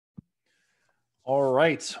All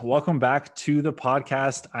right. Welcome back to the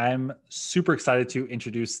podcast. I'm super excited to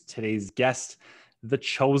introduce today's guest, the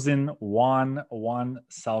chosen Juan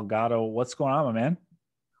Salgado. What's going on, my man?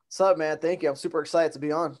 What's up, man? Thank you. I'm super excited to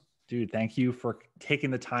be on. Dude, thank you for taking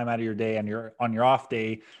the time out of your day and on your off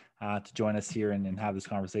day to join us here and have this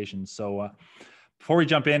conversation. So before we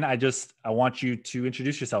jump in, I want you to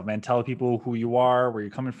introduce yourself, man. Tell people who you are, where you're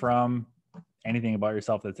coming from, anything about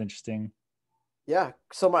yourself that's interesting. Yeah.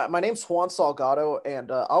 So my name's Juan Salgado,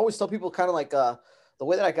 and I always tell people kind of like the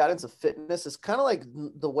way that I got into fitness is kind of like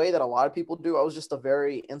the way that a lot of people do. I was just a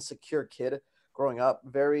very insecure kid growing up,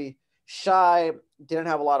 very shy, didn't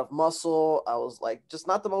have a lot of muscle. I was like just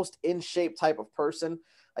not the most in shape type of person.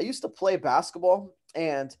 I used to play basketball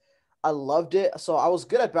and I loved it. So I was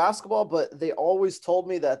good at basketball, but they always told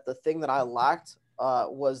me that the thing that I lacked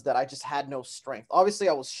was that I just had no strength. Obviously,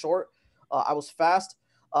 I was short, I was fast,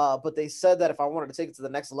 but they said that if I wanted to take it to the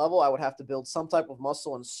next level, I would have to build some type of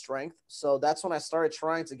muscle and strength. So that's when I started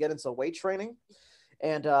trying to get into weight training.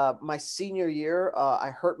 And my senior year, I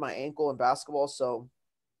hurt my ankle in basketball. So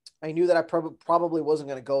I knew that I probably wasn't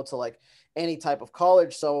going to go to like any type of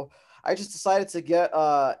college. So I just decided to get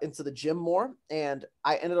into the gym more. And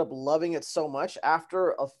I ended up loving it so much.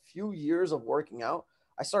 After a few years of working out,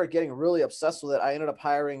 I started getting really obsessed with it. I ended up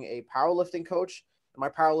hiring a powerlifting coach. My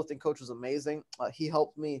powerlifting coach was amazing. He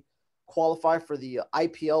helped me qualify for the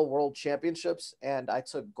IPL World Championships, and I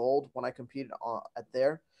took gold when I competed at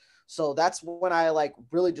there. So that's when I like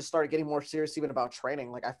really just started getting more serious even about training.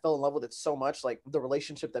 Like I fell in love with it so much, like the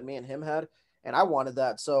relationship that me and him had, and I wanted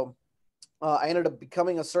that. So I ended up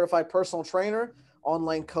becoming a certified personal trainer,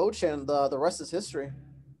 online coach, and the rest is history.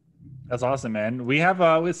 That's awesome, man. We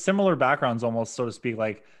have with similar backgrounds almost, so to speak.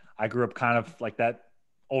 Like I grew up kind of like that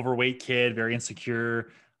overweight kid, very insecure.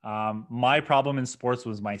 My problem in sports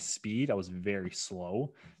was my speed. I was very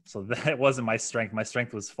slow. So that wasn't my strength. My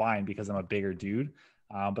strength was fine because I'm a bigger dude.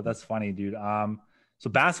 But that's funny, dude. So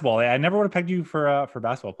basketball, I never would have pegged you for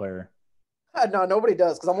basketball player. No, nobody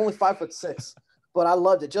does because I'm only 5'6", but I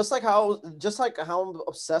loved it. Just like how I'm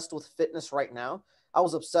obsessed with fitness right now, I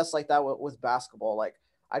was obsessed like that with basketball. Like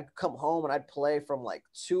I'd come home and I'd play from like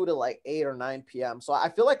 2 to like 8 or 9 p.m. So I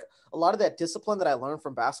feel like a lot of that discipline that I learned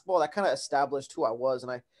from basketball that kind of established who I was,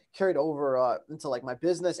 and I carried over into like my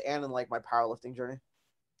business and in like my powerlifting journey.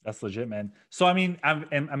 That's legit, man. So I mean,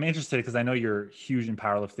 I'm interested because I know you're huge in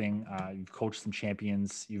powerlifting. You've coached some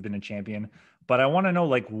champions. You've been a champion, but I want to know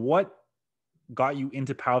like what got you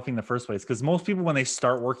into powerlifting in the first place? Because most people, when they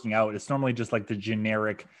start working out, it's normally just like the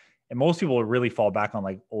generic, and most people really fall back on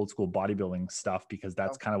like old school bodybuilding stuff because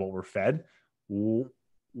that's kind of what we're fed.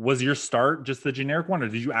 Was your start just the generic one, or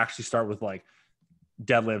did you actually start with like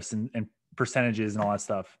deadlifts and percentages and all that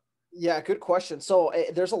stuff? Yeah, good question. So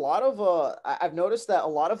there's a lot of I've noticed that a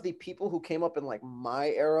lot of the people who came up in like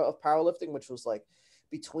my era of powerlifting, which was like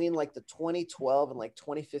between like the 2012 and like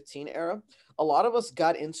 2015 era, a lot of us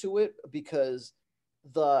got into it because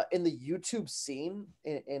the in the YouTube scene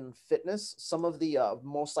in fitness, some of the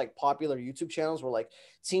most like popular YouTube channels were like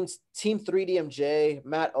Team 3DMJ,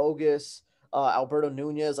 Matt Ogus, Alberto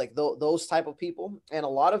Nunez, like those type of people, and a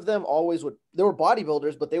lot of them always would they were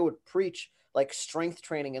bodybuilders, but they would preach like strength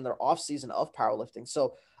training in their off season of powerlifting.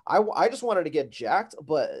 So I just wanted to get jacked,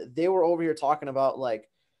 but they were over here talking about like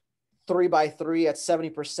 3x3 at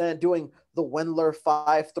 70%, doing the Wendler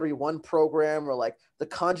 531 program or like the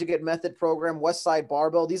conjugate method program, West Side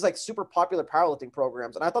Barbell, these like super popular powerlifting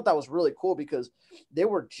programs. And I thought that was really cool because they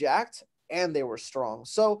were jacked and they were strong.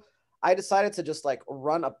 So I decided to just like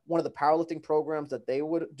run one of the powerlifting programs that they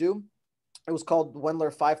would do. It was called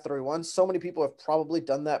Wendler 531. So many people have probably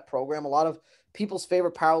done that program. A lot of people's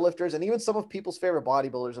favorite powerlifters and even some of people's favorite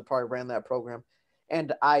bodybuilders have probably ran that program.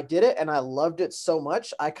 And I did it and I loved it so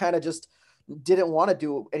much. I kind of just didn't want to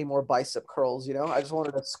do any more bicep curls, you know? I just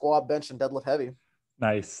wanted to squat, bench, and deadlift heavy.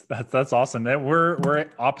 Nice. That's awesome. That we're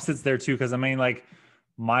opposites there too. Cause I mean, like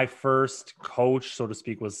my first coach, so to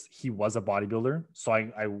speak, he was a bodybuilder. So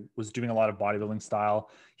I was doing a lot of bodybuilding style.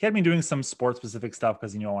 He had me doing some sports specific stuff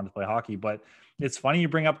because I wanted to play hockey. But it's funny you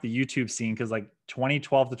bring up the YouTube scene because like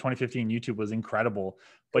 2012 to 2015 YouTube was incredible.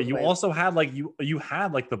 It But was you amazing. also had like you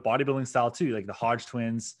had like the bodybuilding style too, like the Hodge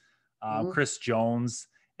twins, Mhm. Chris Jones,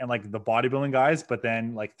 and like the bodybuilding guys. But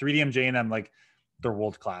then like 3DMJ and them like they're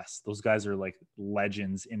world class. Those guys are like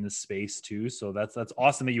legends in the space too. So that's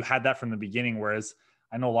awesome that you had that from the beginning. Whereas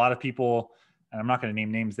I know a lot of people, and I'm not going to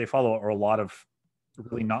name names, they follow a lot of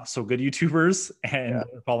really not so good YouTubers and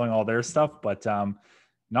Yeah. following all their stuff. But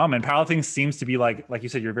no, man, powerlifting seems to be like you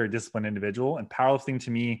said, you're a very disciplined individual, and powerlifting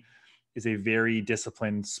to me is a very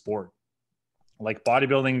disciplined sport. Like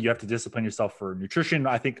bodybuilding, you have to discipline yourself for nutrition.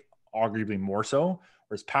 I think arguably more so.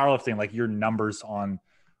 Whereas powerlifting, like your numbers on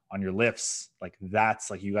your lifts, like that's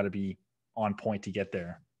like you got to be on point to get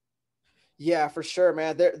there. Yeah, for sure,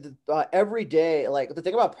 man. Every day, like the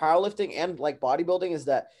thing about powerlifting and like bodybuilding is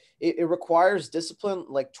that it requires discipline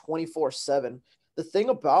like 24/7. The thing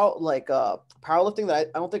about like powerlifting that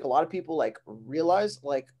I don't think a lot of people like realize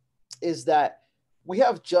like is that we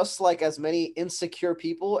have just like as many insecure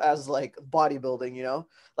people as like bodybuilding, you know?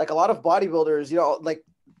 Like a lot of bodybuilders, you know, like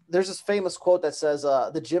there's this famous quote that says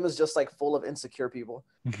the gym is just like full of insecure people.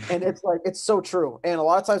 And it's like it's so true. And a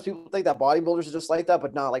lot of times people think that bodybuilders are just like that,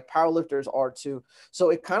 but not like powerlifters are too. So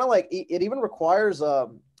it kind of like it even requires a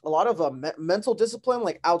lot of mental discipline,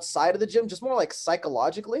 like outside of the gym, just more like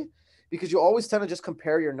psychologically, because you always tend to just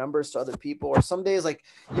compare your numbers to other people. Or some days, like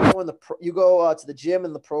you go to the gym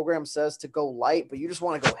and the program says to go light, but you just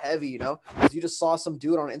want to go heavy, you know, because you just saw some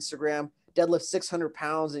dude on Instagram deadlift 600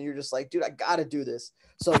 pounds, and you're just like, dude, I gotta do this.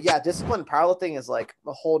 So yeah, discipline powerlifting is like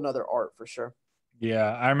a whole nother art for sure.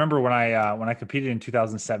 Yeah, I remember when I competed in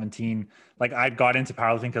 2017, like I got into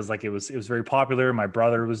powerlifting because like it was very popular. My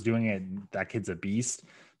brother was doing it, and that kid's a beast.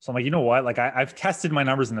 So I'm like, you know what? Like I've tested my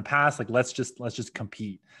numbers in the past. Like let's just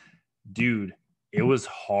compete, dude. It was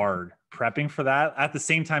hard prepping for that. At the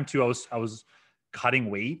same time, too, I was cutting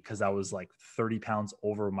weight because I was like 30 pounds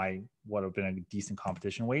over my what would have been a decent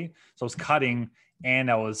competition weight. So I was cutting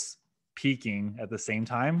and I was peaking at the same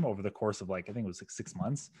time over the course of like I think it was like 6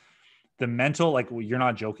 months. The mental, like you're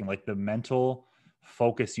not joking, like the mental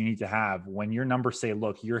focus you need to have when your numbers say,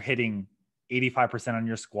 look, you're hitting 85% on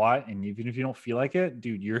your squat. And even if you don't feel like it,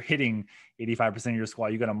 dude, you're hitting 85% of your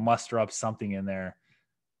squat. You got to muster up something in there.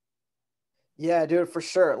 Yeah, dude, for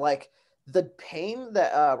sure. Like the pain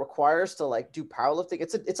that requires to like do powerlifting,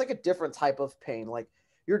 it's like a different type of pain. Like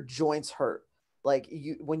your joints hurt, like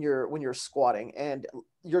you when you're squatting, and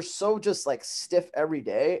you're so just like stiff every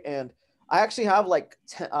day. And I actually have like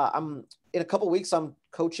I'm in a couple weeks I'm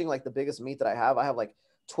coaching like the biggest meet that I have. I have like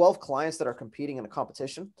 12 clients that are competing in a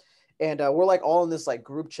competition, and we're like all in this like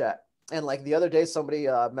group chat. And like the other day, somebody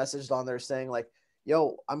messaged on there saying like,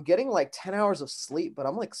 yo, I'm getting like 10 hours of sleep, but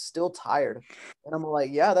I'm like still tired. And I'm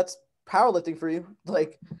like, yeah, that's powerlifting for you.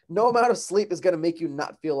 Like, no amount of sleep is going to make you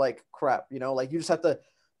not feel like crap. You know, like you just have to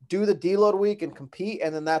do the deload week and compete.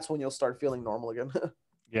 And then that's when you'll start feeling normal again.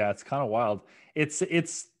 Yeah, it's kind of wild. It's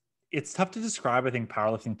tough to describe, I think,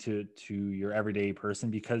 powerlifting to your everyday person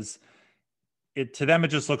because it to them it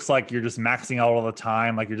just looks like you're just maxing out all the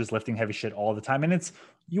time, like you're just lifting heavy shit all the time. And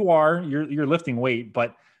you're lifting weight,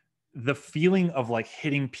 but the feeling of like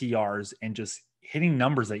hitting PRs and just hitting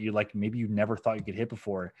numbers that you like maybe you never thought you could hit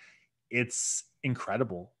before, it's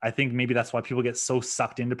incredible. I think maybe that's why people get so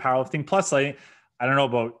sucked into powerlifting. Plus, I don't know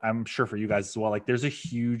about, I'm sure for you guys as well, like there's a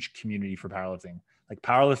huge community for powerlifting. Like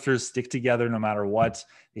powerlifters stick together no matter what.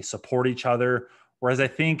 They support each other. Whereas I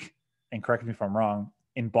think, and correct me if I'm wrong,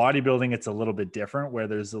 in bodybuilding, it's a little bit different where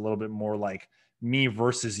there's a little bit more like me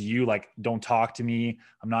versus you, like don't talk to me,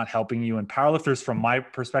 I'm not helping you. And powerlifters, from my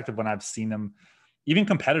perspective, when I've seen them, even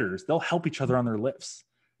competitors, they'll help each other on their lifts.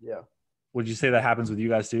 Yeah. Would you say that happens with you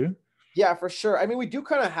guys too? Yeah, for sure. I mean, we do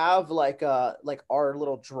kind of have like our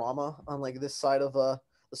little drama on like this side of the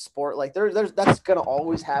sport. Like there's that's gonna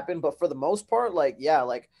always happen, but for the most part, like yeah,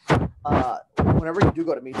 like whenever you do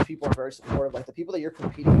go to meets, people are very supportive. Like the people that you're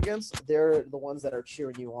competing against, they're the ones that are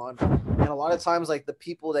cheering you on. And a lot of times, like the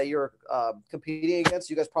people that you're competing against,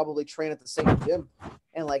 you guys probably train at the same gym,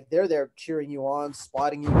 and like they're there cheering you on,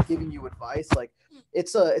 spotting you, giving you advice. Like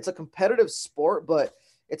it's a competitive sport, but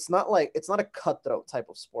it's not a cutthroat type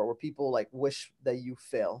of sport where people like wish that you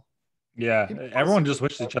fail. Yeah, People want to see everyone you just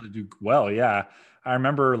wishes fail. each other do well. Yeah, I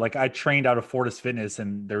remember like I trained out of Fortis Fitness,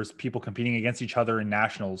 and there was people competing against each other in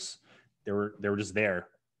nationals. They were just there,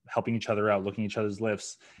 helping each other out, looking at each other's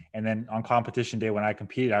lifts. And then on competition day when I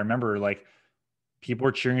competed, I remember like people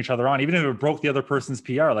were cheering each other on, even if it broke the other person's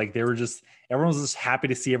PR. Like they were just everyone was just happy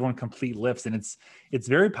to see everyone complete lifts, and it's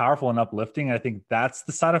very powerful and uplifting. And I think that's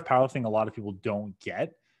the side of powerlifting a lot of people don't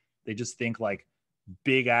get. They just think like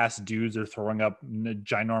big ass dudes are throwing up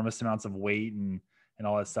ginormous amounts of weight and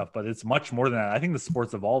all that stuff, but it's much more than that. I think the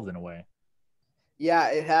sport's evolved in a way. Yeah,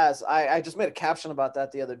 it has. I just made a caption about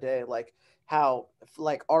that the other day, like how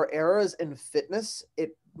like our eras in fitness,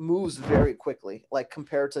 it moves very quickly, like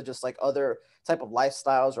compared to just like other type of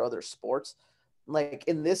lifestyles or other sports. Like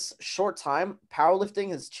in this short time,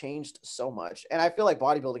 powerlifting has changed so much. And I feel like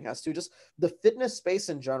bodybuilding has too. Just the fitness space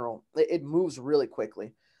in general, it moves really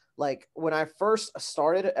quickly. Like when I first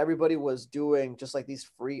started, everybody was doing just like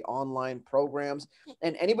these free online programs.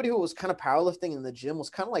 And anybody who was kind of powerlifting in the gym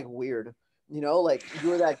was kind of like weird. You know, like you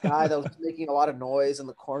were that guy that was making a lot of noise in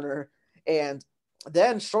the corner. And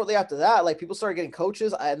then shortly after that, like people started getting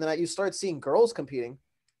coaches, and then you started seeing girls competing.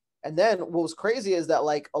 And then what was crazy is that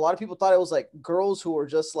like a lot of people thought it was like girls who were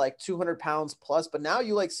just like 200 pounds plus, but now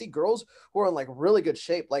you like see girls who are in like really good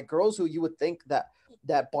shape, like girls who you would think that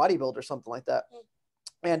bodybuilder or something like that.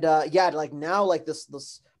 And yeah, like now like this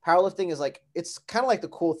powerlifting is like, it's kind of like the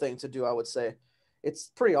cool thing to do, I would say.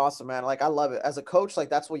 It's pretty awesome, man. Like I love it as a coach.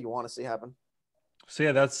 Like that's what you want to see happen. So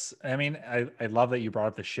yeah, I mean, I love that you brought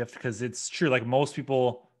up the shift, because it's true. Like most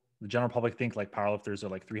people, the general public think like powerlifters are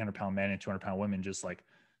like 300-pound men and 200-pound women, just like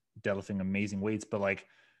deadlifting amazing weights. But like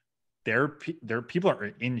their people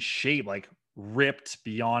are in shape, like ripped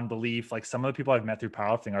beyond belief. Like some of the people I've met through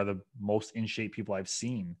powerlifting are the most in shape people I've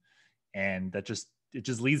seen. And it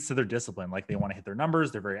just leads to their discipline. Like they want to hit their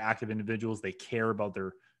numbers. They're very active individuals. They care about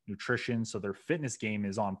their nutrition. So their fitness game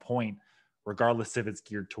is on point, regardless if it's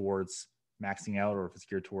geared towards maxing out or if it's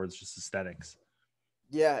geared towards just aesthetics.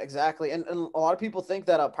 Yeah, exactly. And a lot of people think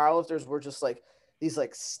that powerlifters were just like these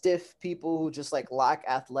like stiff people who just like lack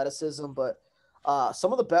athleticism. But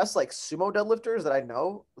some of the best like sumo deadlifters that I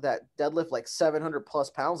know that deadlift like 700 plus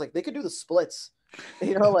pounds, like they could do the splits.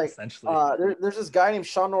 You know, like Essentially. there's this guy named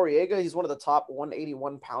Sean Noriega. He's one of the top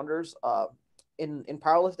 181 pounders in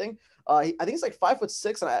powerlifting. I think he's like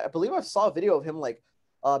 5'6", and I believe I saw a video of him like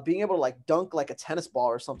being able to like dunk like a tennis ball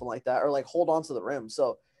or something like that, or like hold on to the rim.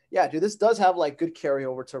 So yeah, dude, this does have like good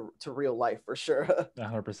carryover to real life for sure.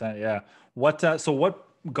 100%. Yeah. So what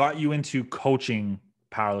got you into coaching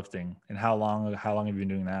powerlifting, and how long have you been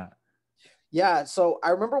doing that? Yeah, so I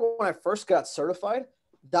remember when I first got certified,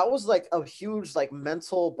 that was like a huge like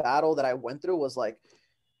mental battle that I went through. Was like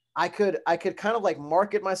I could kind of like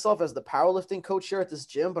market myself as the powerlifting coach here at this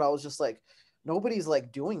gym, but I was just like, nobody's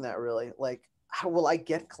like doing that really. Like, how will I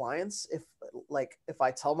get clients if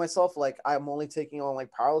I tell myself like I'm only taking on like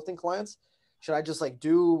powerlifting clients? Should I just like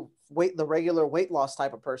do the regular weight loss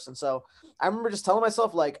type of person? So I remember just telling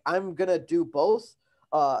myself like I'm gonna do both.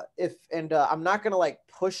 If and I'm not gonna like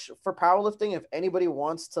push for powerlifting. If anybody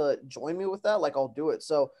wants to join me with that, like I'll do it.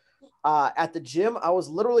 So at the gym, I was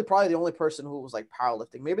literally probably the only person who was like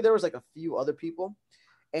powerlifting. Maybe there was like a few other people.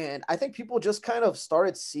 And I think people just kind of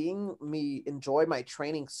started seeing me enjoy my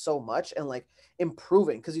training so much and like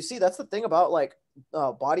improving. Cause you see, that's the thing about like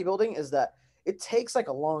bodybuilding is that it takes like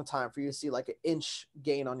a long time for you to see like an inch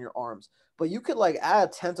gain on your arms, but you could like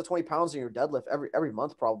add 10 to 20 pounds in your deadlift every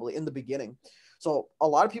month, probably in the beginning. So a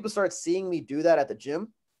lot of people started seeing me do that at the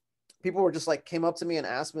gym. People were just like, came up to me and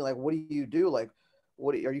asked me like, what do you do? Like,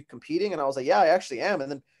 are you competing? And I was like, yeah, I actually am. And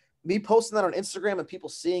then me posting that on Instagram and people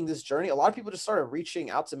seeing this journey, a lot of people just started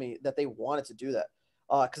reaching out to me that they wanted to do that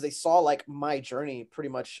because they saw like my journey pretty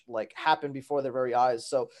much like happen before their very eyes.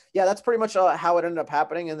 So yeah, that's pretty much how it ended up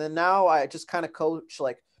happening. And then now I just kind of coach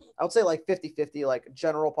like, I would say like 50-50, like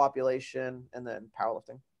general population and then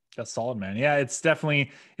powerlifting. That's solid, man. Yeah, it's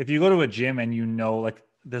definitely, if you go to a gym and like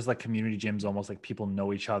there's like community gyms, almost like people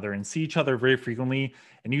know each other and see each other very frequently,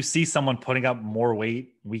 and you see someone putting up more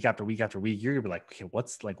weight week after week after week, you're gonna be like, okay,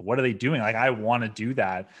 what are they doing? Like, I want to do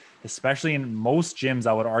that. Especially in most gyms,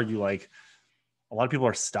 I would argue like a lot of people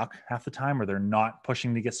are stuck half the time, or they're not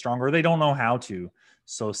pushing to get stronger, or they don't know how to.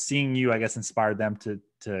 So seeing you, I guess, inspired them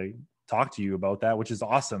to talk to you about that, which is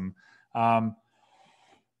awesome. When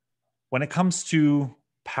it comes to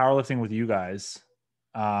powerlifting with you guys,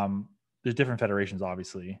 there's different federations,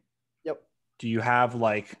 obviously. Yep. Do you have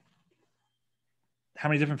like, how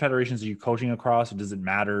many different federations are you coaching across, or does it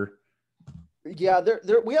matter? Yeah,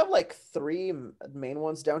 we have like three main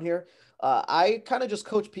ones down here. I kind of just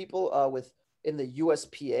coach people with in the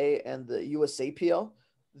USPA and the USAPL.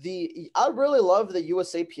 I really love the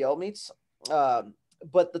USAPL meets,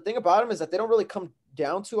 but the thing about them is that they don't really come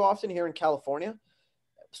down too often here in California.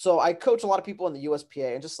 So I coach a lot of people in the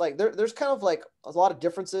USPA, and just like there's kind of like a lot of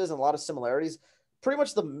differences and a lot of similarities. Pretty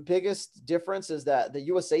much the biggest difference is that the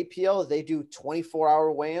USAPL, they do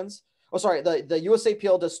 24-hour weigh-ins. Oh, sorry, the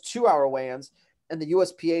USAPL does 2-hour weigh-ins, and the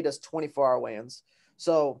USPA does 24-hour weigh-ins.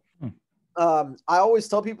 So I always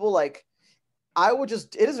tell people like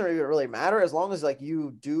it doesn't really matter as long as like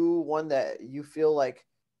you do one that you feel like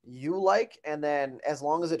you like, and then as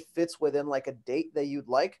long as it fits within like a date that you'd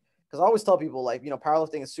like. Because I always tell people like,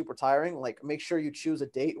 powerlifting is super tiring. Like make sure you choose a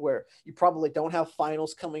date where you probably don't have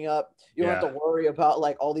finals coming up. You don't have to worry about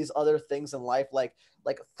like all these other things in life, like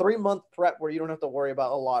a 3-month prep where you don't have to worry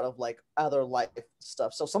about a lot of like other life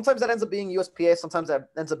stuff. So sometimes that ends up being USPA. Sometimes that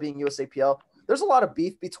ends up being USAPL. There's a lot of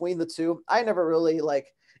beef between the two. I never really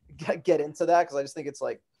like get into that because I just think it's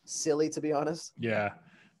like silly, to be honest. Yeah.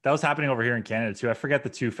 That was happening over here in Canada too. I forget the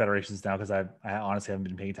two federations now because I honestly haven't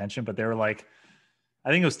been paying attention, but they were like, I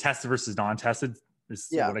think it was tested versus non-tested. is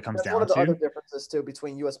Yeah, what it comes that's one down of the other to. differences too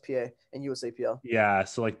between USPA and USAPL. Yeah.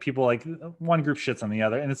 So like people like one group shits on the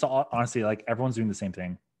other. And it's all honestly like everyone's doing the same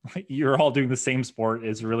thing. You're all doing the same sport.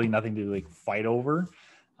 It's really nothing to like fight over.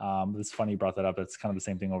 It's funny you brought that up. It's kind of the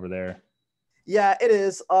same thing over there. Yeah, it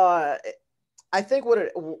is. I think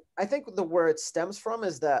the where it stems from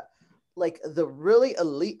is that like the really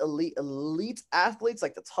elite athletes,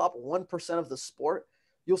 like the top 1% of the sport,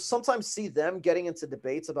 you'll sometimes see them getting into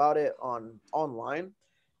debates about it on online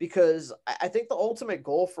because I think the ultimate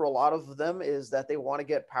goal for a lot of them is that they want to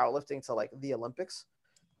get powerlifting to like the Olympics.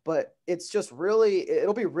 But it's just really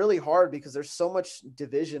it'll be really hard because there's so much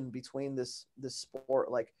division between this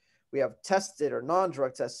sport. Like we have tested or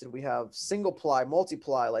non-drug tested, we have single ply,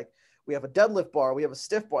 multiply, like we have a deadlift bar, we have a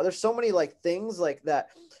stiff bar. There's so many like things like that.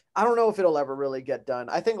 I don't know if it'll ever really get done.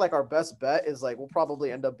 I think like our best bet is like we'll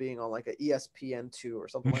probably end up being on like a ESPN2 or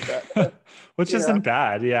something like that. Which Yeah. isn't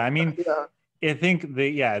bad. Yeah. I mean, Yeah. I think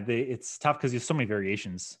it's tough because there's so many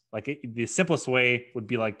variations. Like the simplest way would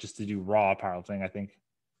be like just to do raw powerlifting, I think,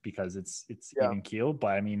 because it's Yeah. even keel.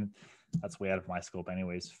 But I mean, that's way out of my scope,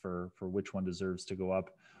 anyways, for which one deserves to go up.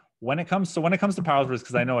 When it comes to powerlifters,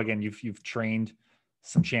 because I know again you've trained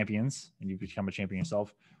some champions and you've become a champion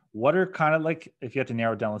yourself. What are kind of like, if you had to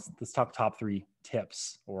narrow it down, let's talk top 3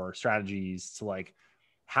 tips or strategies to like,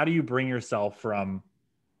 how do you bring yourself from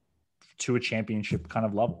to a championship kind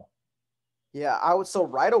of level? Yeah, I would. So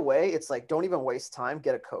right away, it's like don't even waste time.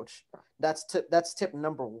 Get a coach. That's tip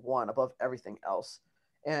number 1 above everything else.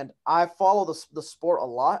 And I follow the sport a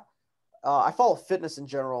lot. I follow fitness in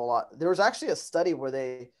general a lot. There was actually a study where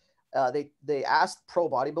they asked pro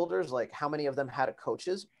bodybuilders like how many of them had a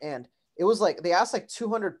coaches, and it was like they asked like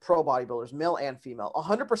 200 pro bodybuilders, male and female.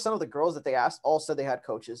 100% of the girls that they asked all said they had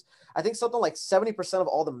coaches. I think something like 70% of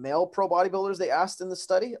all the male pro bodybuilders they asked in the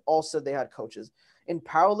study all said they had coaches. In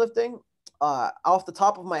powerlifting, off the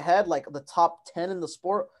top of my head, like the top 10 in the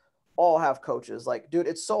sport all have coaches. Like, dude,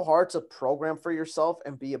 it's so hard to program for yourself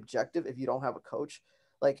and be objective if you don't have a coach.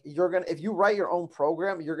 Like if you write your own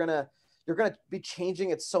program, you're gonna be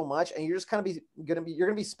changing it so much, and you're just kind of you're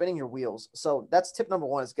gonna be spinning your wheels. So that's tip number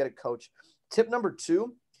 1 is get a coach. Tip number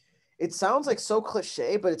 2, it sounds like so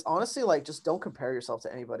cliche, but it's honestly like just don't compare yourself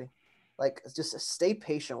to anybody. Like just stay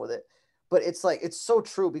patient with it. But it's like it's so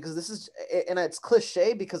true because this is and it's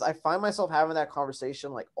cliche because I find myself having that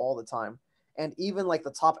conversation like all the time. And even like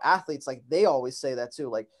the top athletes, like they always say that too.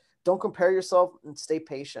 Like don't compare yourself and stay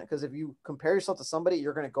patient because if you compare yourself to somebody,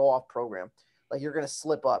 you're gonna go off program. Like you're gonna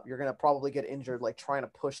slip up. You're gonna probably get injured like trying to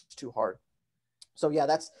push too hard. So yeah,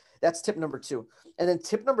 that's tip number 2. And then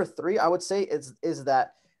tip number 3, I would say is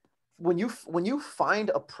that when you find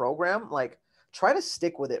a program, like try to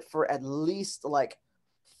stick with it for at least like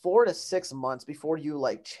 4 to 6 months before you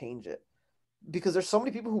like change it. Because there's so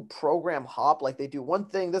many people who program hop, like they do one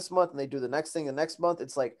thing this month and they do the next thing the next month.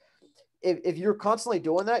 It's like if you're constantly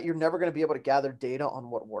doing that, you're never going to be able to gather data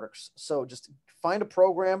on what works. So just find a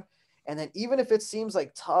program. And then even if it seems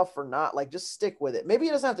like tough or not, like just stick with it. Maybe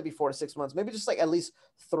it doesn't have to be 4 to 6 months, maybe just like at least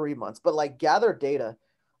 3 months, but like gather data.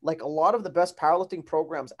 Like a lot of the best powerlifting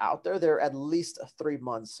programs out there, they're at least 3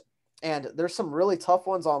 months. And there's some really tough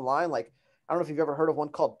ones online. Like, I don't know if you've ever heard of one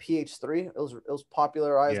called PH3. It was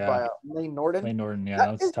popularized Yeah. by Lane Norton. Lane Norton. Yeah.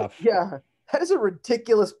 That That's is, tough. yeah, that is a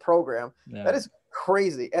ridiculous program. Yeah. That is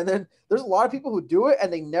crazy. And then there's a lot of people who do it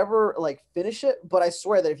and they never like finish it. But I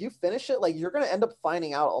swear that if you finish it, like you're gonna end up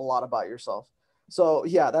finding out a lot about yourself. So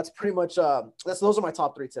yeah, that's pretty much those are my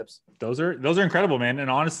top 3 tips. Those are incredible, man.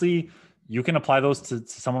 And honestly, you can apply those to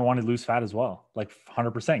someone wanting to lose fat as well. Like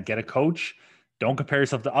 100%. Get a coach. Don't compare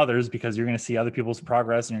yourself to others because you're going to see other people's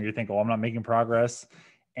progress and you're going to think, oh, I'm not making progress.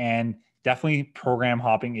 And definitely program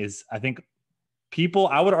hopping is, I think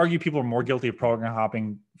I would argue people are more guilty of program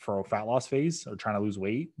hopping for a fat loss phase or trying to lose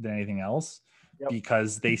weight than anything else. Yep.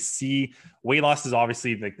 Because they see weight loss is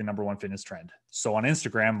obviously like the number 1 fitness trend. So on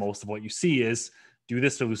Instagram, most of what you see is do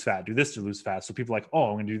this to lose fat, do this to lose fat. So people are like, oh,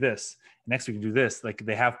 I'm going to do this. Next week, do this. Like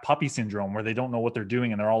they have puppy syndrome where they don't know what they're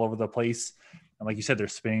doing and they're all over the place. And like you said, they're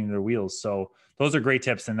spinning their wheels. So those are great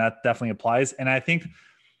tips. And that definitely applies. And I think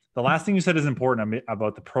the last thing you said is important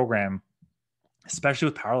about the program, especially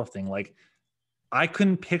with powerlifting. Like I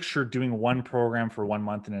couldn't picture doing one program for 1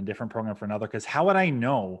 month and a different program for another. Cause how would I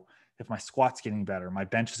know if my squat's getting better, my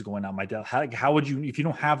bench is going up, how would you, if you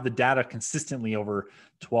don't have the data consistently over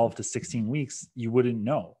 12 to 16 weeks, you wouldn't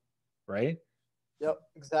know. Right. Yep,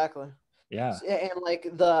 exactly. Yeah. And like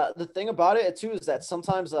the thing about it too is that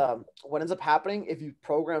sometimes what ends up happening if you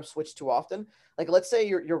program switch too often, like let's say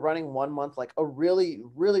you're running 1 month like a really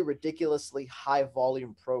ridiculously high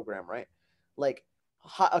volume program, right? Like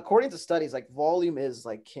according to studies, like volume is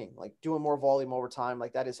like king, like doing more volume over time.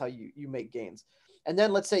 Like that is how you make gains. And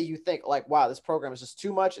then let's say you think like, wow, this program is just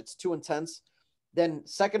too much. It's too intense. Then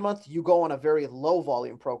second month you go on a very low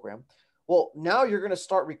volume program. Well, now you're going to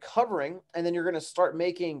start recovering and then you're going to start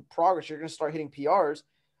making progress. You're going to start hitting PRs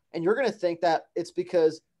and you're going to think that it's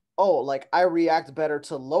because, oh, like I react better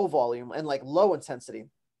to low volume and like low intensity.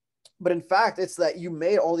 But in fact, it's that you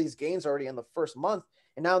made all these gains already in the first month.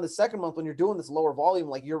 And now in the second month, when you're doing this lower volume,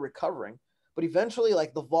 like you're recovering. But eventually,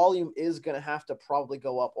 like the volume is going to have to probably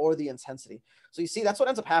go up or the intensity. So you see, that's what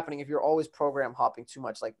ends up happening if you're always program hopping too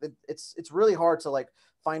much. Like it's really hard to like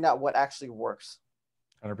find out what actually works.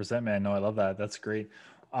 100%, man. No, I love that. That's great.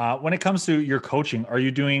 When it comes to your coaching, are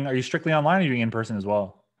you strictly online or are you doing in person as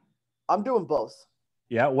well? I'm doing both.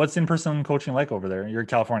 Yeah. What's in-person coaching like over there? You're in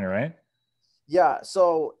California, right? Yeah.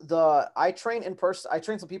 So I train in person. I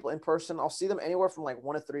train some people in person. I'll see them anywhere from like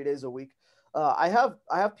 1 to 3 days a week. I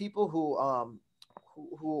have people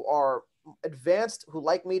who are advanced who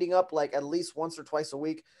like meeting up like at least once or twice a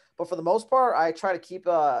week. But for the most part, I try to keep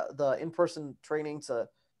the in person training to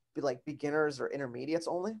be like beginners or intermediates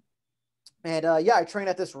only. And yeah, I train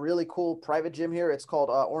at this really cool private gym here. It's called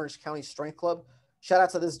Orange County Strength Club. Shout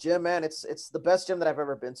out to this gym, man. It's the best gym that I've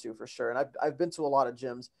ever been to for sure. And I've been to a lot of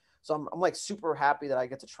gyms, so I'm like super happy that I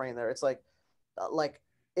get to train there. It's like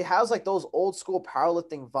it has like those old school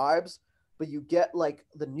powerlifting vibes, but you get like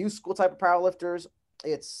the new school type of powerlifters.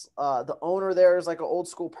 It's the owner there is like an old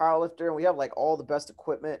school powerlifter, and we have like all the best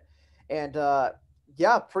equipment. And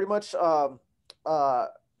yeah, pretty much uh,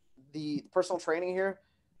 the personal training here,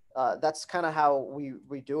 that's kind of how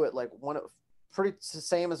we do it. Like pretty the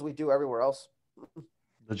same as we do everywhere else.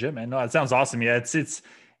 Legit, man. No, it sounds awesome. Yeah, it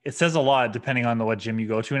says a lot depending on what gym you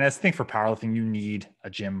go to. And I think for powerlifting, you need a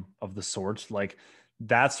gym of the sort. Like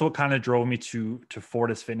that's what kind of drove me to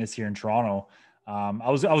Fortis Fitness here in Toronto. I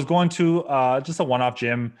was going to just a one-off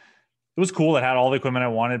gym. It was cool. It had all the equipment I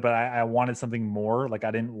wanted, but I wanted something more. Like I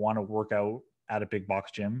didn't want to work out at a big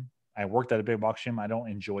box gym. I worked at a big box gym. I don't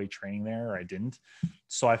enjoy training there, or I didn't.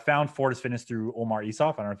 So I found Fortis Fitness through Omar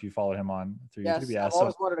Isuf. I don't know if you followed him on through YouTube. Yes, Yeah. I've So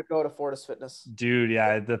always wanted to go to Fortis Fitness. dude,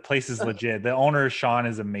 yeah, the place is legit. The owner, Sean,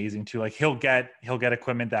 is amazing too. Like he'll get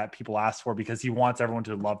equipment that people ask for because he wants everyone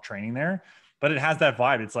to love training there. But it has that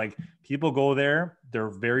vibe. It's like people go there, they're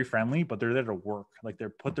very friendly, but they're there to work. Like they're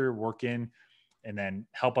put their work in and then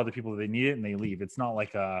help other people if they need it and they leave. It's not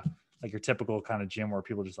like your typical kind of gym where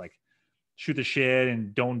people just like shoot the shit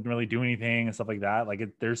and don't really do anything and stuff like that. Like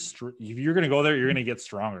if you're gonna go there, you're gonna get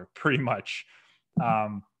stronger, pretty much.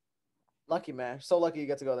 Lucky man, so lucky you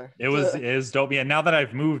get to go there. It is dope. Yeah. Now that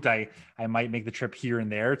I've moved, I might make the trip here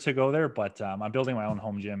and there to go there, but I'm building my own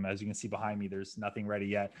home gym. As you can see behind me, there's nothing ready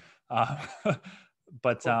yet. Uh,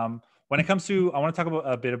 but when it comes to, I want to talk about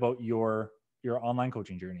a bit about your online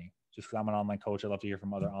coaching journey. Just because I'm an online coach, I'd love to hear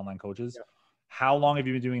from other online coaches. Yeah. How long have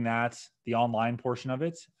you been doing that, the online portion of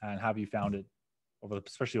it, and how have you found it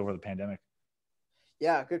especially over the pandemic?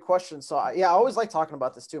 Yeah, good question. So yeah, I always like talking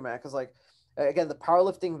about this too, man, because like again, the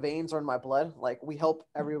powerlifting veins are in my blood. Like we help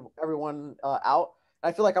everyone out.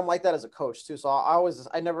 I feel like I'm like that as a coach too. So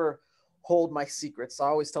I never hold my secrets. So I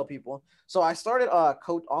always tell people. So I started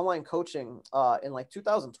online coaching in like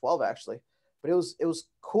 2012 actually, but it was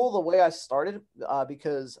cool the way I started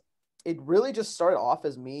because it really just started off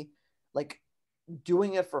as me like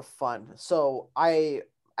doing it for fun. So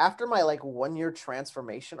after my like 1 year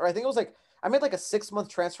transformation, or I think it was like I made like a 6 month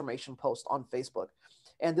transformation post on Facebook.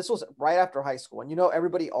 And this was right after high school. And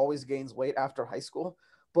everybody always gains weight after high school.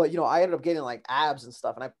 But I ended up getting like abs and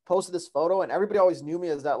stuff. And I posted this photo and everybody always knew me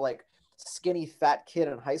as that like skinny fat kid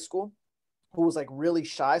in high school who was like really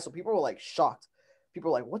shy. So people were like shocked.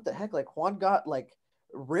 People were like, what the heck? Like Juan got like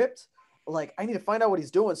ripped. Like I need to find out what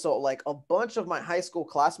he's doing. So like a bunch of my high school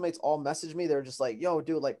classmates all messaged me. They're just like, yo,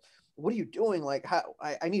 dude, like, what are you doing? Like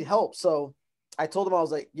I need help. So I told them, I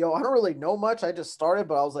was like, yo, I don't really know much. I just started,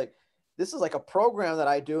 but I was like, this is like a program that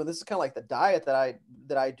I do. And this is kind of like the diet that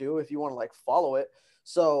I do if you want to like follow it.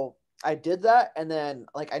 So I did that. And then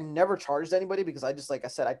like, I never charged anybody because I just, like I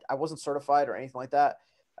said, I wasn't certified or anything like that.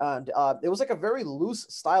 And it was like a very loose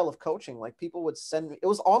style of coaching. Like people would send me, it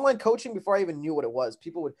was online coaching before I even knew what it was.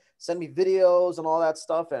 People would send me videos and all that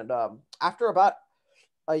stuff. And after about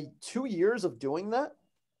 2 years of doing that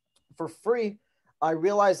for free, I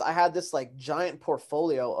realized I had this like giant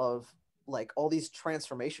portfolio of like all these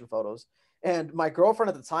transformation photos. And my girlfriend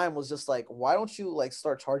at the time was just like, why don't you like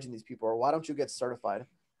start charging these people or why don't you get certified?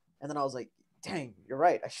 And then I was like, dang, you're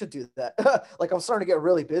right. I should do that. Like I'm starting to get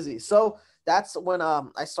really busy. So that's when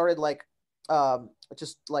I started like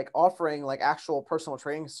just like offering like actual personal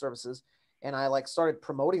training services. And I like started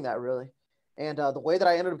promoting that really. And the way that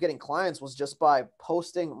I ended up getting clients was just by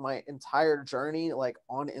posting my entire journey, like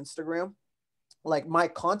on Instagram. Like my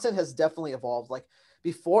content has definitely evolved. Like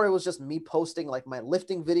before, it was just me posting like my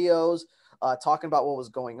lifting videos, talking about what was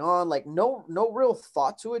going on, like no real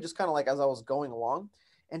thought to it, just kind of like as I was going along.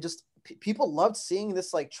 And just people loved seeing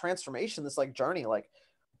this like transformation, this like journey. Like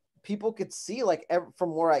people could see like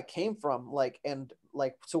from where I came from, like, and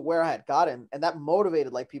like to where I had gotten. And that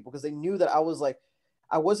motivated like people because they knew that I was like,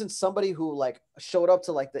 I wasn't somebody who like showed up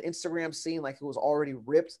to like the Instagram scene like who was already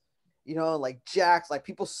ripped, like jacked. Like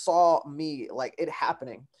people saw me like it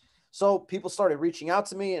happening. So people started reaching out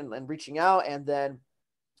to me and reaching out. And then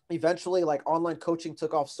eventually like online coaching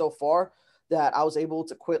took off so far that I was able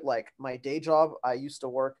to quit like my day job. I used to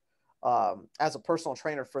work as a personal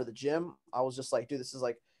trainer for the gym. I was just like, dude, this is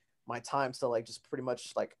like my time to like just pretty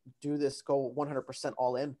much like do this, go 100%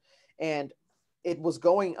 all in. And it was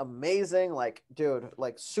going amazing. Like, dude,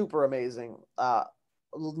 like super amazing.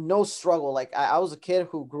 No struggle. Like I was a kid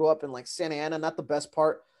who grew up in like Santa Ana, not the best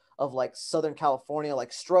part of like Southern California,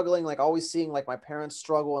 like struggling, like always seeing like my parents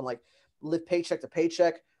struggle and like live paycheck to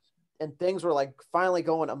paycheck, and things were like finally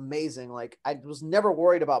going amazing. Like I was never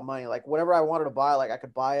worried about money. Like whatever I wanted to buy, like I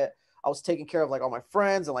could buy it. I was taking care of like all my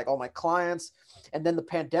friends and like all my clients. And then the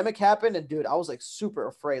pandemic happened, and dude, I was like super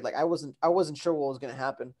afraid. Like I wasn't sure what was going to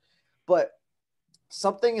happen, but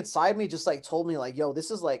something inside me just like told me like, yo,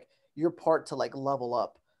 this is like your part to like level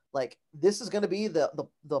up. Like this is going to be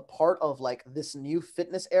the part of like this new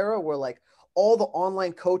fitness era where like all the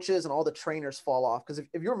online coaches and all the trainers fall off. Because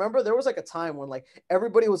if you remember, there was like a time when like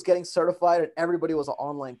everybody was getting certified and everybody was an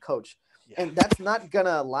online coach. Yeah. And that's not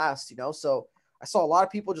gonna last, So I saw a lot of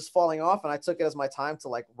people just falling off, and I took it as my time to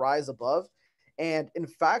like rise above. And in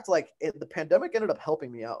fact, like the pandemic ended up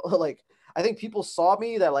helping me out. Like I think people saw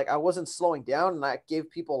me that like I wasn't slowing down, and I gave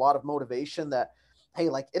people a lot of motivation that, hey,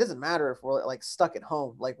 like it doesn't matter if we're like stuck at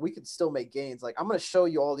home, like we can still make gains. Like I'm going to show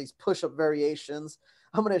you all these push-up variations.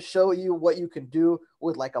 I'm going to show you what you can do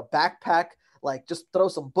with like a backpack. Like just throw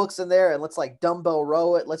some books in there and let's like dumbbell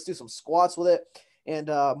row it. Let's do some squats with it. And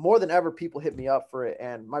more than ever, people hit me up for it,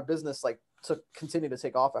 and my business like continued to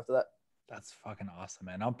take off after that. That's fucking awesome,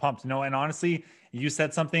 man. I'm pumped. No, and honestly, you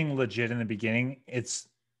said something legit in the beginning.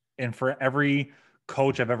 And for every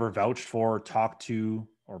coach I've ever vouched for, talked to,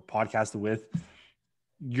 or podcasted with,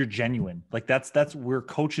 you're genuine. Like we're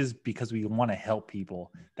coaches because we want to help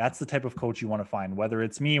people. That's the type of coach you want to find, whether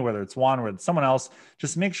it's me, whether it's Juan, whether it's someone else.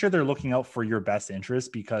 Just make sure they're looking out for your best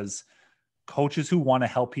interest, because coaches who want to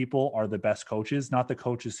help people are the best coaches, not the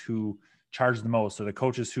coaches who charge the most, or the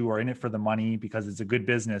coaches who are in it for the money because it's a good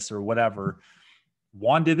business or whatever.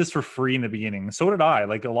 Juan did this for free in the beginning. So did I.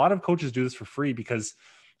 Like a lot of coaches do this for free because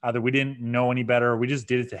either we didn't know any better, or we just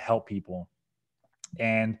did it to help people.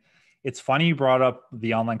 And it's funny you brought up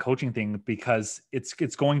the online coaching thing, because it's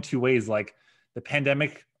going two ways. Like the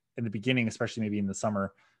pandemic in the beginning, especially maybe in the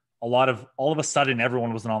summer, all of a sudden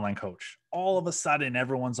everyone was an online coach. All of a sudden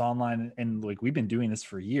everyone's online, and like we've been doing this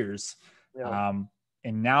for years. Yeah.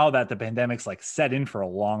 And now that the pandemic's like set in for a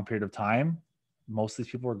long period of time, most of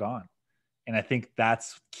these people are gone. And I think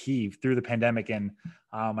that's key through the pandemic. And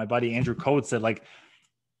my buddy Andrew Code said like,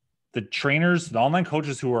 the trainers, the online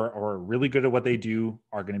coaches who are really good at what they do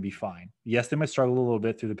are going to be fine. Yes, they might struggle a little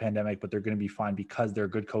bit through the pandemic, but they're going to be fine because they're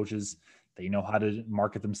good coaches. They know how to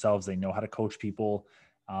market themselves. They know how to coach people.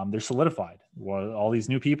 They're solidified. Well, all these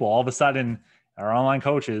new people, all of a sudden, are online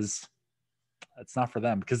coaches. It's not for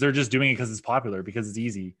them because they're just doing it because it's popular, because it's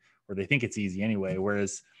easy, or they think it's easy anyway.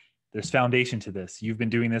 Whereas there's foundation to this. You've been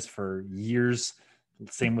doing this for years.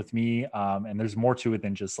 Same with me. And there's more to it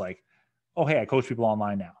than just like, oh, hey, I coach people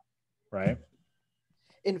online now. Right.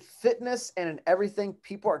 In fitness and in everything,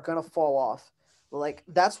 people are going to fall off. Like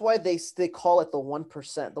that's why they call it the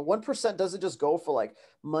 1%. The 1% doesn't just go for like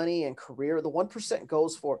money and career. The 1%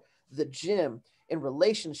 goes for the gym and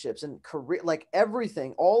relationships and career, like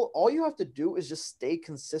everything. All you have to do is just stay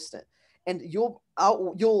consistent, and you'll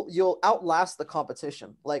outlast the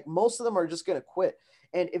competition. Like most of them are just going to quit.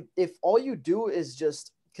 And if all you do is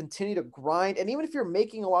just continue to grind, and even if you're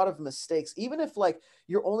making a lot of mistakes, even if like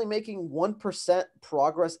you're only making 1%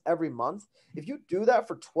 progress every month, if you do that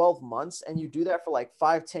for 12 months and you do that for like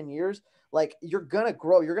 5-10 years, like you're gonna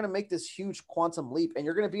grow, you're gonna make this huge quantum leap, and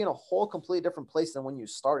you're gonna be in a whole completely different place than when you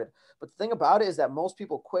started. But the thing about it is that most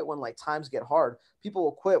people quit when like times get hard. People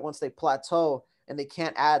will quit once they plateau and they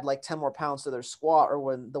can't add like 10 more pounds to their squat, or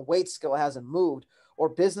when the weight scale hasn't moved. Or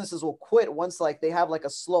businesses will quit once like they have like a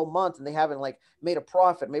slow month and they haven't like made a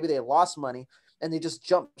profit. Maybe they lost money and they just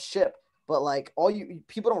jump ship. But like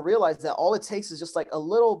people don't realize that all it takes is just like a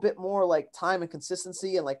little bit more like time and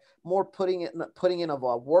consistency and like more putting in of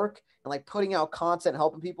work and like putting out content,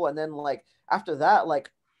 helping people. And then like after that,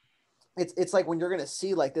 like it's like when you're going to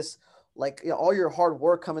see like this, like, you know, all your hard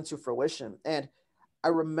work come into fruition. And I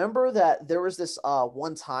remember that there was this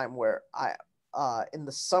one time where I in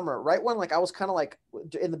the summer, right when like I was kind of like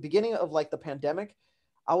in the beginning of like the pandemic,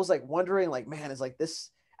 I was like wondering like, man, is like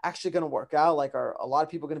this actually going to work out? Like, are a lot of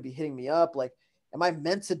people going to be hitting me up? Like, am I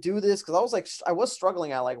meant to do this? Because I was like, I was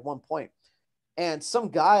struggling at like one point, and some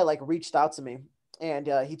guy like reached out to me, and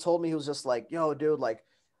he told me, he was just like, yo, dude, like,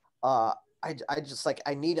 uh, I just like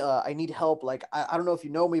I need help. Like, I don't know if you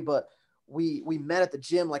know me, but we met at the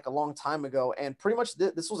gym like a long time ago, and pretty much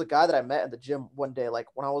this was a guy that I met at the gym one day, like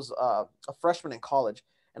when I was a freshman in college,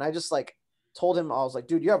 and I just like told him, I was like,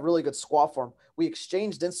 dude, you have really good squat form. We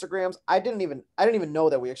exchanged Instagrams. I didn't even know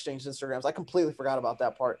that we exchanged Instagrams. I completely forgot about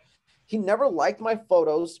that part. He never liked my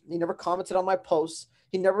photos. He never commented on my posts.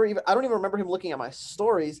 He never even, I don't even remember him looking at my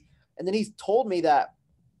stories. And then he told me that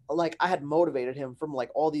like I had motivated him from like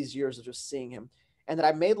all these years of just seeing him, and that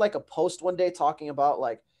I made like a post one day talking about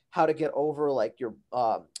like how to get over like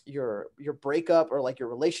your breakup or like your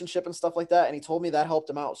relationship and stuff like that. And he told me that helped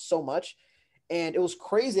him out so much. And it was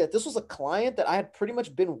crazy that this was a client that I had pretty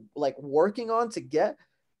much been like working on to get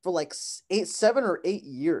for like 7 or 8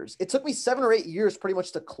 years. It took me 7 or 8 years pretty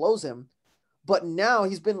much to close him, but now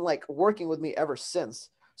he's been like working with me ever since.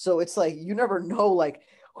 So it's like you never know like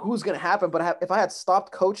who's gonna happen. But if I had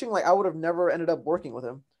stopped coaching, like I would have never ended up working with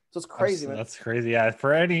him. So it's crazy, man. That's crazy. Yeah.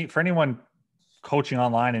 For anyone coaching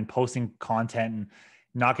online and posting content and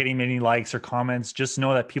not getting many likes or comments, just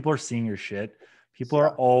know that people are seeing your shit. People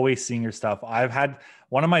are always seeing your stuff. I've had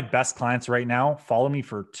one of my best clients right now follow me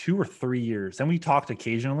for 2 or 3 years, and we talked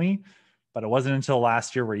occasionally, but it wasn't until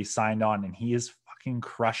last year where he signed on, and he is fucking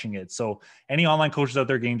crushing it. So any online coaches out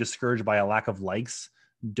there getting discouraged by a lack of likes,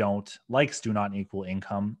 don't. Likes do not equal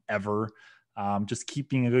income ever. Just keep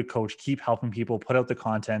being a good coach, keep helping people, put out the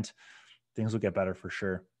content. Things will get better for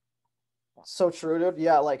sure. So true, dude.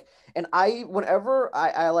 Yeah, like, and whenever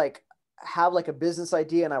I like have like a business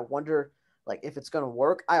idea and I wonder like if it's gonna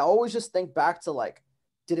work, I always just think back to like,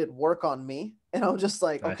 did it work on me? And I'm just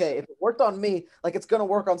like, Nice. okay, if it worked on me, like it's gonna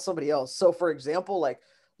work on somebody else. So for example, like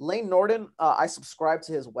Lane Norton, I subscribe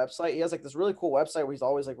to his website. He has like this really cool website where he's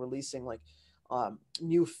always like releasing like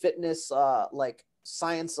new fitness like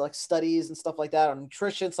science like studies and stuff like that on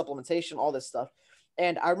nutrition, supplementation, all this stuff.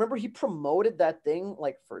 And I remember he promoted that thing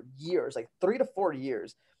like for years, like 3 to 4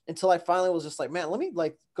 years, until I finally was just like, man, let me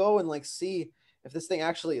like go and like see if this thing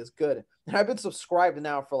actually is good. And I've been subscribed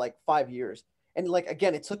now for like 5 years. And like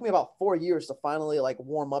again, it took me about 4 years to finally like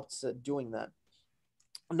warm up to doing that.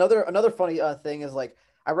 Another funny thing is like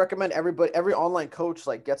I recommend every online coach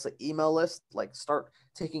like gets an email list, like start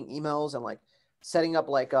taking emails and like setting up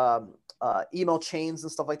like email chains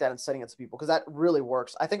and stuff like that and setting it to people, because that really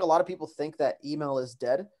works. I think a lot of people think that email is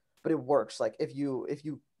dead, but it works. Like if you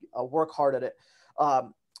work hard at it.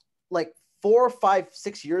 Like 4, 5,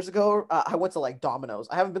 6 years ago, I went to like Domino's.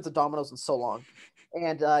 I haven't been to Domino's in so long,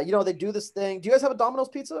 and you know they do this thing. Do you guys have a Domino's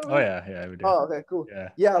pizza over Oh there? yeah, we do. Oh, okay, cool. Yeah.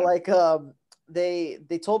 Yeah, like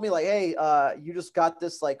they told me like, hey, you just got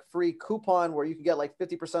this like free coupon where you can get like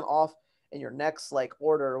 50% off in your next like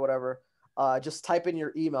order or whatever. Just type in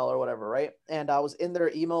your email or whatever, right? And I was in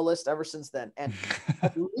their email list ever since then. And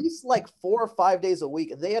at least like 4 or 5 days a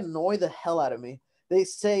week, they annoy the hell out of me. They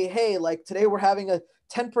say, hey, like today we're having a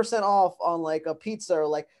 10% off on like a pizza, or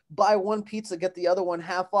like buy one pizza, get the other one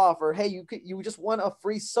half off, or hey, you just want a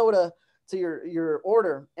free soda to your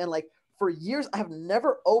order. And like for years, I have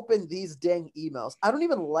never opened these dang emails. I don't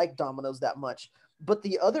even like Domino's that much. But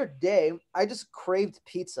the other day, I just craved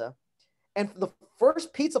pizza. And the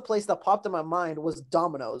first pizza place that popped in my mind was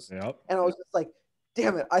Domino's. Yep. And I was just like,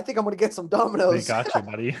 damn it, I think I'm going to get some They Domino's. got you,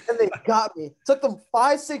 buddy. And they got me. It took them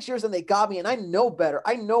 5, 6 years and they got me. And I know better.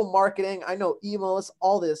 I know marketing. I know emails,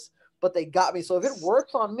 all this, but they got me. So if it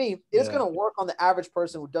works on me, it's Yeah. going to work on the average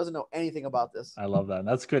person who doesn't know anything about this. I love that.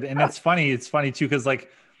 That's good. And it's funny. It's funny too, because like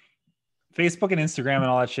Facebook and Instagram and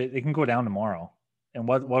all that shit, it can go down tomorrow. And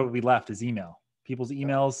what would be left is email. People's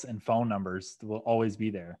emails and phone numbers will always be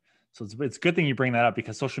there. So it's a good thing you bring that up,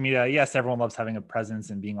 because social media, yes, everyone loves having a presence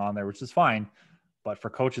and being on there, which is fine. But for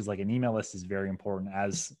coaches, like an email list is very important,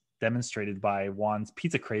 as demonstrated by Juan's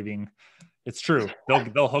pizza craving. It's true.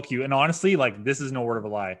 They'll hook you. And honestly, like this is no word of a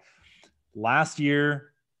lie. Last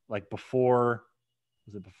year, like before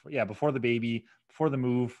the baby, before the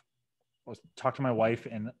move, I was talking to my wife,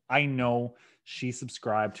 and I know she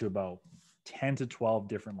subscribed to about 10 to 12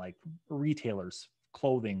 different like retailers,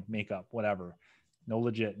 clothing, makeup, whatever. No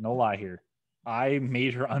legit, no lie here. I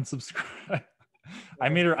made her unsubscribe. I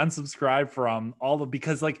made her unsubscribe from all of,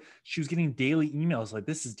 because like she was getting daily emails like,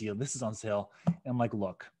 this is deal, this is on sale. And I'm like,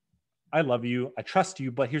 look, I love you, I trust you,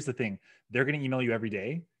 but here's the thing. They're going to email you every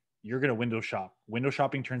day. You're going to window shop. Window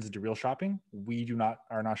shopping turns into real shopping. We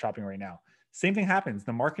are not shopping right now. Same thing happens.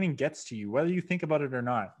 The marketing gets to you, whether you think about it or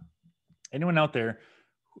not. Anyone out there,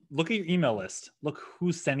 look at your email list. Look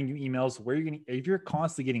who's sending you emails, where you're getting, if you're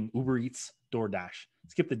constantly getting Uber Eats, DoorDash,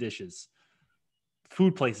 skip the dishes,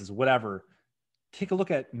 food places, whatever, take a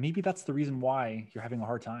look at, maybe that's the reason why you're having a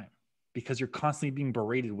hard time, because you're constantly being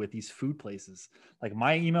berated with these food places. Like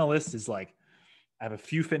my email list is like, I have a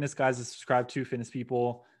few fitness guys to subscribe to, fitness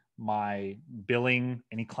people, my billing,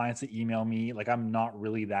 any clients that email me. Like I'm not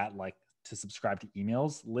really that like to subscribe to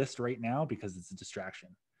emails list right now because it's a distraction.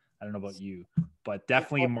 I don't know about you, but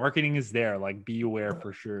definitely marketing is there. Like be aware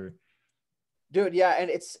for sure. Dude, yeah, and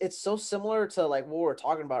it's so similar to like what we were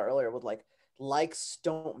talking about earlier with like likes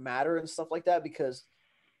don't matter and stuff like that, because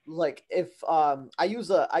like if I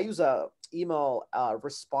use a email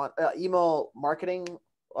response email marketing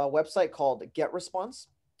website called Get Response,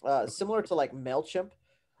 similar to like MailChimp.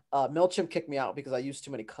 MailChimp kicked me out because I used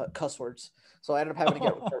too many cuss words. So I ended up having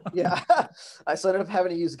to so I ended up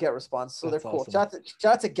having to use Get Response. So That's they're cool. awesome.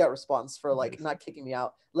 Shout out to Get Response for like not kicking me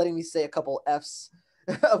out, letting me say a couple F's.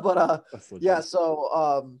 But yeah,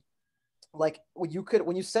 so like when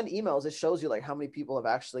you send emails, it shows you like how many people have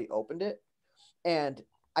actually opened it. And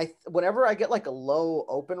whenever I get like a low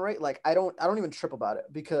open rate, like I don't even trip about it,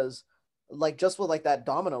 because like just with like that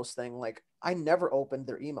Domino's thing, like I never opened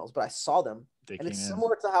their emails, but I saw them. And it's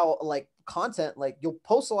similar to how like content, like you'll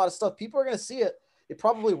post a lot of stuff, people are going to see it, they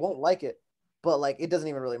probably won't like it, but like it doesn't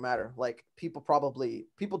even really matter. Like people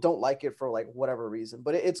don't like it for like whatever reason,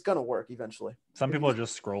 but it's going to work eventually. Some people are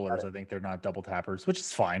just scrollers. I think they're not double tappers, which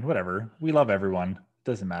is fine. Whatever. We love everyone.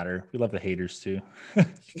 Doesn't matter. We love the haters too. Yeah,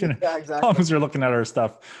 exactly. As long as they're looking at our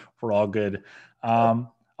stuff, we're all good.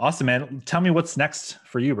 Awesome, man. Tell me what's next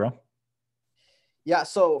for you, bro. Yeah,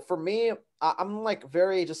 so for me, I'm like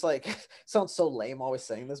very just like sounds so lame always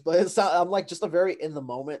saying this, but I'm like just a very in the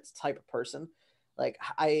moment type of person. Like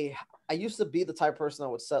I used to be the type of person that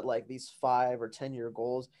would set like these 5 or 10 year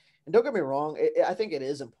goals. And don't get me wrong, I think it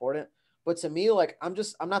is important, but to me, like I'm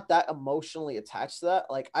not that emotionally attached to that.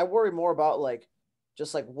 Like I worry more about like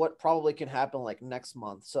just like what probably can happen like next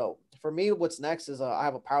month. So for me, what's next is I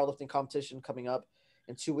have a powerlifting competition coming up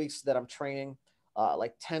in 2 weeks that I'm training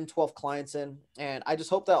like 10, 12 clients in. And I just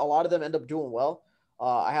hope that a lot of them end up doing well.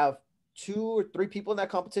 I have 2 or 3 people in that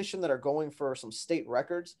competition that are going for some state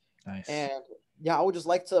records. Nice. And yeah, I would just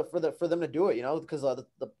like to, for them to do it, you know, because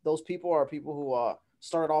those people are people who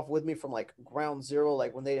started off with me from like ground zero,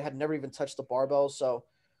 like when they had never even touched the barbell. So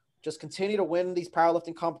just continue to win these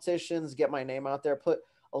powerlifting competitions, get my name out there, put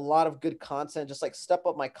a lot of good content, just like step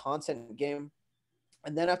up my content game.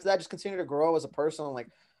 And then after that, just continue to grow as a person, like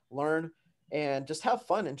learn and just have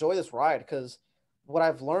fun, enjoy this ride. Because what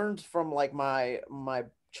I've learned from like my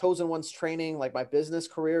chosen ones training, like my business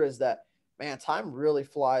career, is that, man, time really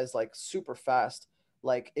flies like super fast.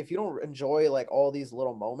 Like if you don't enjoy like all these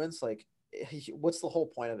little moments, like what's the whole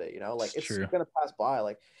point of it? You know, like it's gonna pass by.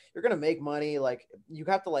 Like you're gonna make money. Like you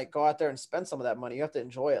have to like go out there and spend some of that money. You have to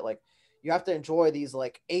enjoy it. Like you have to enjoy these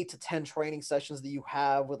like 8 to 10 training sessions that you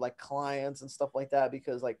have with like clients and stuff like that,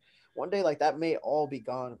 because like one day like that may all be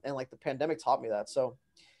gone. And like the pandemic taught me that. So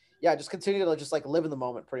yeah, just continue to just like live in the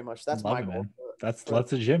moment pretty much. That's my goal. That's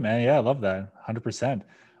legit, man. Yeah, I love that. 100%.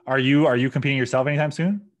 Are you competing yourself anytime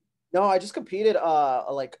soon? No, I just competed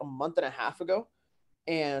like a month and a half ago.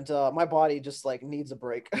 And my body just like needs a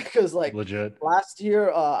break because like legit last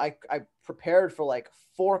year I prepared for like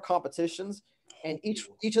 4 competitions, and each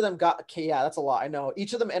of them got yeah, that's a lot. I know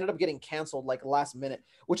each of them ended up getting canceled like last minute,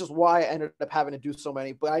 which is why I ended up having to do so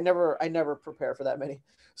many. But I never prepare for that many,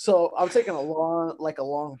 so I'm taking a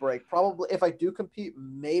long break. Probably if I do compete,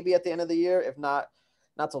 maybe at the end of the year. If not,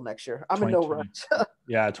 not till next year. I'm in no rush.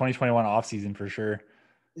 Yeah, 2021 off season for sure.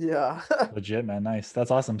 Yeah. Legit, man. Nice. That's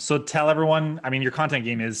awesome. So tell everyone, I mean, your content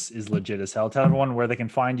game is legit as hell. Tell everyone where they can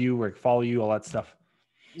find you, where to follow you, all that stuff.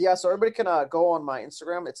 Yeah, so everybody can go on my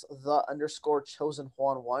Instagram. It's _chosen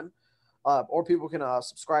Juan1. Or people can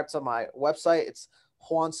subscribe to my website. It's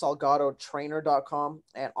juansalgadotrainer.com.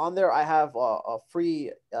 And on there, I have a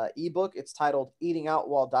free ebook. It's titled Eating Out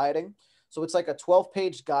While Dieting. So it's like a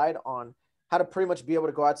 12-page guide on how to pretty much be able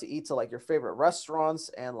to go out to eat to like your favorite restaurants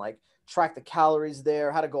and like track the calories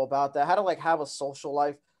there, how to go about that, how to like have a social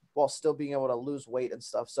life while still being able to lose weight and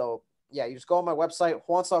stuff. So yeah, you just go on my website,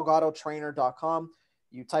 juansalgadotrainer.com.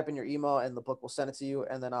 You type in your email and the book will send it to you.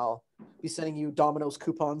 And then I'll be sending you Domino's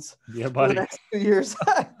coupons Yeah, for the buddy. next 2 years.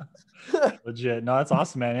 Legit. No, that's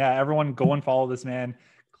awesome, man. Yeah, everyone go and follow this man.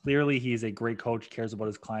 Clearly, he's a great coach, cares about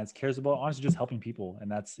his clients, cares about honestly just helping people.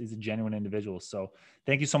 And he's a genuine individual. So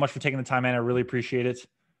thank you so much for taking the time, man. I really appreciate it.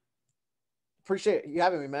 Appreciate you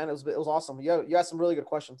having me, man. It was awesome. You had some really good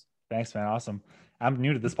questions. Thanks, man. Awesome. I'm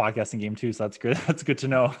new to this podcasting game too, so that's good. That's good to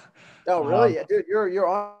know. Oh, really? Yeah, dude, you're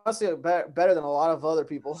honestly better than a lot of other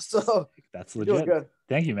people. So that's you're legit. doing good.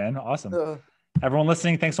 Thank you, man. Awesome. Everyone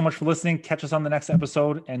listening, thanks so much for listening. Catch us on the next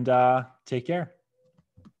episode and take care.